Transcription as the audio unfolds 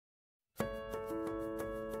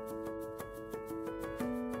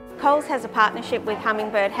Coles has a partnership with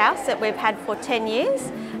Hummingbird House that we've had for 10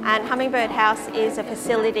 years, and Hummingbird House is a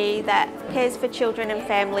facility that cares for children and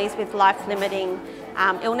families with life-limiting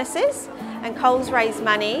illnesses, and Coles raise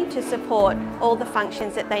money to support all the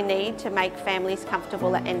functions that they need to make families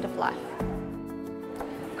comfortable at end of life.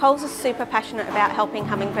 Coles is super passionate about helping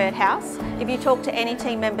Hummingbird House. If you talk to any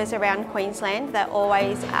team members around Queensland, they're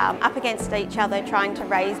always up against each other trying to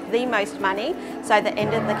raise the most money, so at the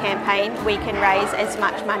end of the campaign we can raise as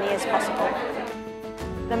much money as possible.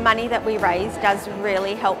 The money that we raise does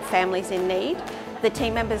really help families in need. The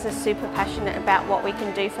team members are super passionate about what we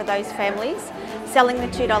can do for those families. Selling the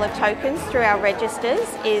 $2 tokens through our registers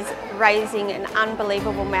is raising an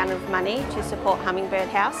unbelievable amount of money to support Hummingbird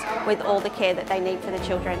House with all the care that they need for the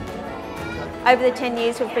children. Over the 10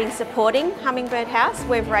 years we've been supporting Hummingbird House,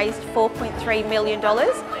 we've raised $4.3 million.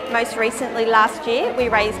 Most recently last year we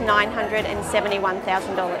raised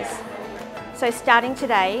 $971,000. So starting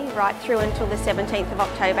today, right through until the 17th of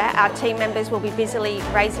October, our team members will be busily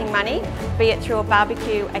raising money, be it through a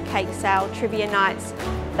barbecue, a cake sale, trivia nights.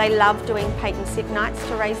 They love doing paint and sip nights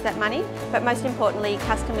to raise that money, but most importantly,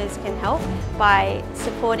 customers can help by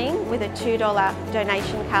supporting with a $2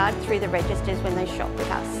 donation card through the registers when they shop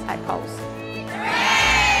with us at Coles.